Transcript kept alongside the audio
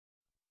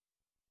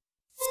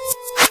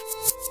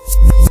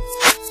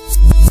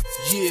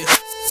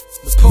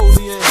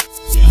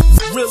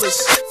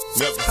realest.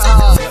 Never.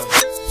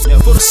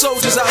 For the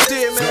soldiers out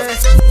there, man.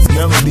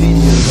 Never leave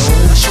me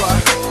alone. That's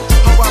right.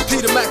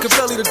 R.I.P. to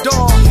Machiavelli the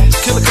Dawn.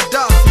 Killer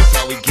Gaddafi. That's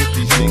how we get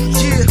these niggas.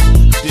 Yeah.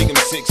 Dig 'em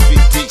 6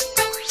 feet deep.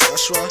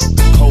 That's right.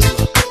 Cola,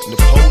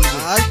 Napoleon,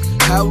 Alright.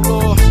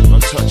 Outlaw.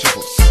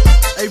 untouchables.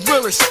 Hey,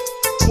 realest.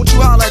 Won't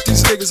you holler at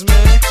these niggas,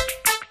 man?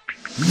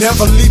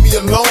 Never leave me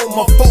alone,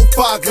 my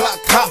 4-5 Glock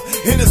cop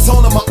in the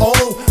zone of my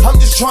own. I'm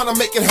just trying to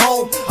make it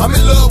home. I'm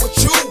in love with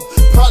you,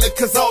 probably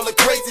cause all the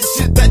crazy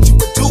shit that you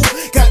would do.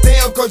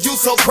 Goddamn girl, you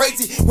so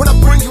crazy. When I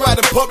bring you out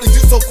in public,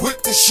 you so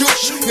quick to shoot.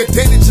 You're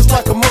dated just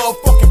like a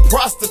motherfucking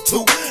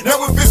prostitute.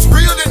 Now if it's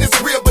real, then it's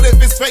real, but if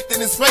it's fake,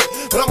 then it's fake.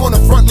 But I'm on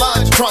the front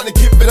line just trying to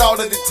give it all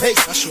that it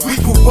takes. We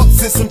grew up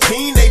since some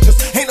teenagers,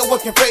 ain't no one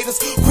can fade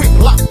us. Quick,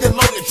 locked and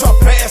loaded, drop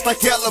fast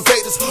like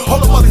elevators. All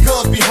the mother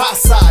guns be high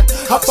side,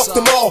 I fuck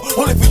them all,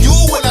 only for you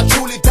when I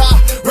truly die.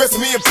 Rest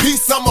me in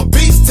peace, I'm a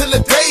beast till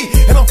the day,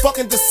 and I'm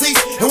fucking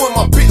deceased. And when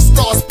my bitch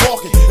starts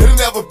barking, it'll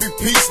never be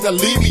peace. Now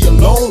leave me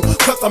alone,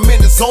 cause I'm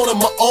in the zone of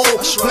my own.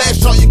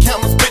 Flash all your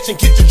cameras, bitch, and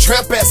get your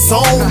trap ass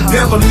on.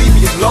 Never leave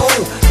me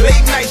alone,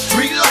 late night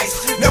street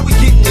lights, now we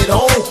getting it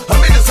on.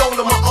 I'm in the zone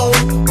of my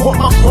own, want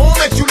my phone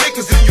at you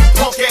niggas and you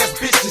punk ass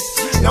bitches.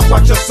 Now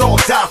watch us all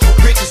die for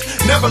bitches.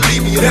 Never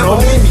leave me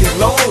alone, never leave me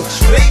alone.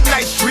 Late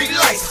night street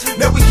lights,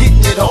 now we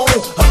getting it on.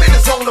 I'm in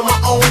the zone of my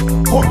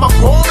own, want my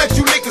phone at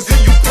you niggas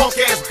and you punk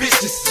ass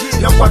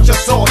bitches. Now watch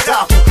us all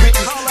die for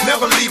bitches.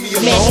 Never leave me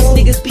alone. Man,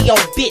 these niggas be on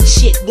bitch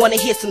shit. Wanna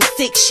hear some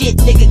sick shit?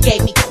 Nigga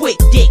gave me quick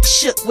dick,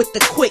 shook with the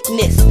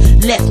quickness.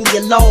 Left me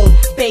alone,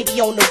 baby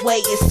on the way,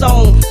 it's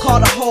on. Call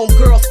the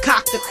homegirls,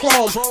 cock the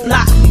chrome.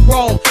 Block me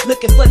wrong,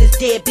 looking for this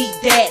deadbeat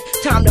dad.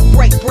 Time to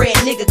break bread,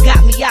 nigga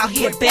got me out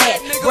here bad.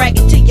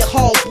 Bragging to your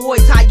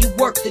homeboys how you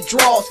work the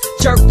draws,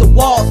 jerk the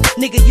walls.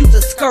 Nigga use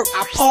a skirt,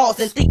 I pause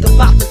and think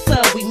about the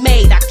son we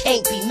made. I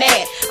can't be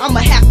mad, I'ma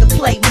have to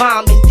play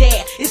mom and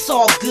dad. It's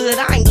all good,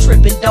 I ain't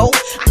tripping though.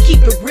 I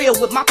keep it real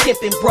with my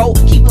pimpin' bro.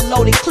 Keep a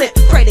loaded clip,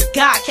 pray to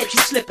God catch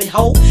you slippin'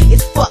 ho.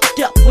 It's fucked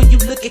up when you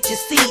look at your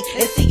seed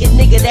and see a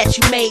nigga that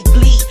you made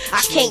bleed.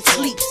 I can't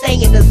sleep, stay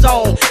in the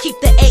zone. Keep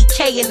the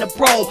AK in the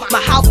bro.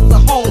 My house was a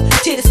home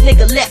till this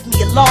nigga left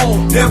me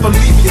alone. Never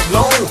leave me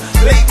alone.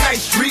 Late night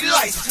street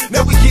lights,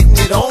 now we getting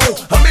it on.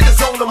 I'm in the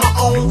zone of my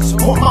own.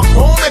 Want my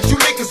phone at you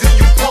niggas and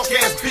you punk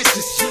ass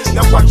bitches.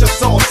 Now watch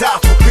us all die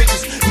for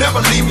bitches.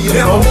 Never leave me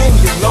alone. Never leave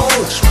me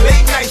alone.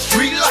 Late night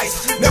street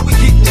lights, now we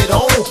getting it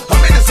on.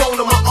 I'm in the zone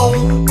of my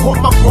own.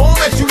 Want my phone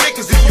at you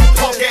niggas and you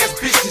punk ass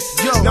bitches.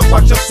 Now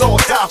watch us all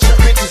die for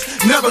bitches.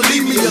 Never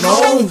leave me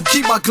alone.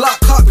 Keep my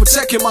Glock cocked,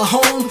 protecting my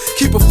home.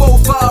 Keep a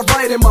 4-5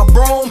 right in my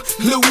brome.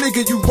 Little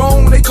nigga, you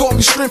wrong. They call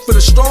me strength for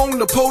the strong.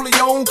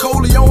 Napoleon,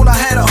 Coleon. I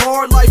had a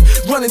hard life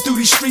running through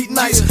these street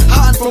nights,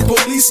 hiding from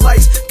police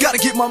lights. Gotta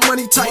get my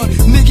money tight.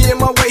 Nigga in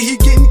my way, he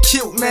getting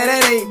killed. Man,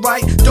 that ain't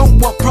right. Don't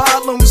want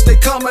problems. They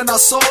come and I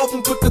solve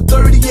them. Put the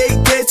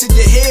 38 dead to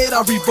your head.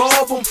 I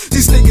revolve them.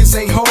 These niggas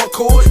ain't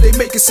hardcore. They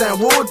make it sound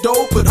raw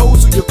though. Put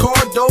holes in your car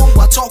though.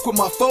 I talk with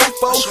my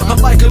fofo.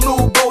 I'm like a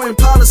little boy in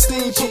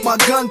Palestine. Put my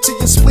gun to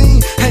your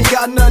spleen. Ain't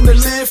got nothing to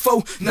live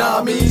for. Nah,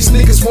 I mean, these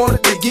niggas want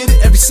it, they get it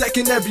every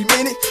second, every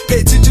minute. Pay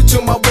attention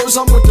to my words,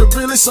 I'm with the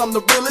realest, I'm the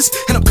realest.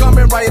 And I'm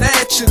coming right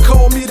at you,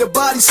 call me the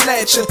body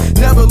snatcher.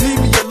 Never leave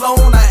me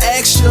alone, I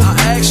ask you.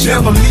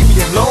 Never leave me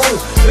alone.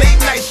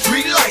 Late night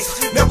street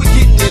lights, now we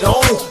getting it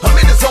on. I'm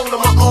in the zone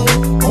of my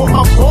own. Want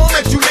my phone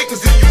at you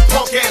niggas and you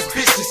punk ass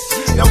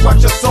bitches. Now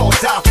watch us all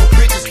die for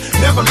bitches.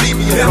 Never leave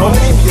me alone.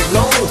 Never leave me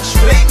alone.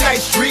 Late night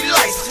street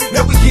lights,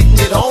 now we getting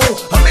it on.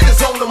 I'm in the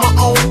zone of my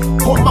own.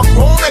 Want my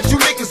phone at you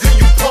niggas and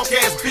you punk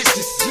ass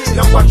bitches.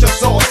 Now watch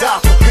us all die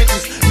for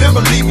bitches.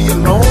 Never leave me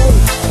alone.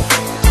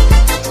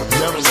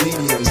 Never leave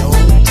me alone.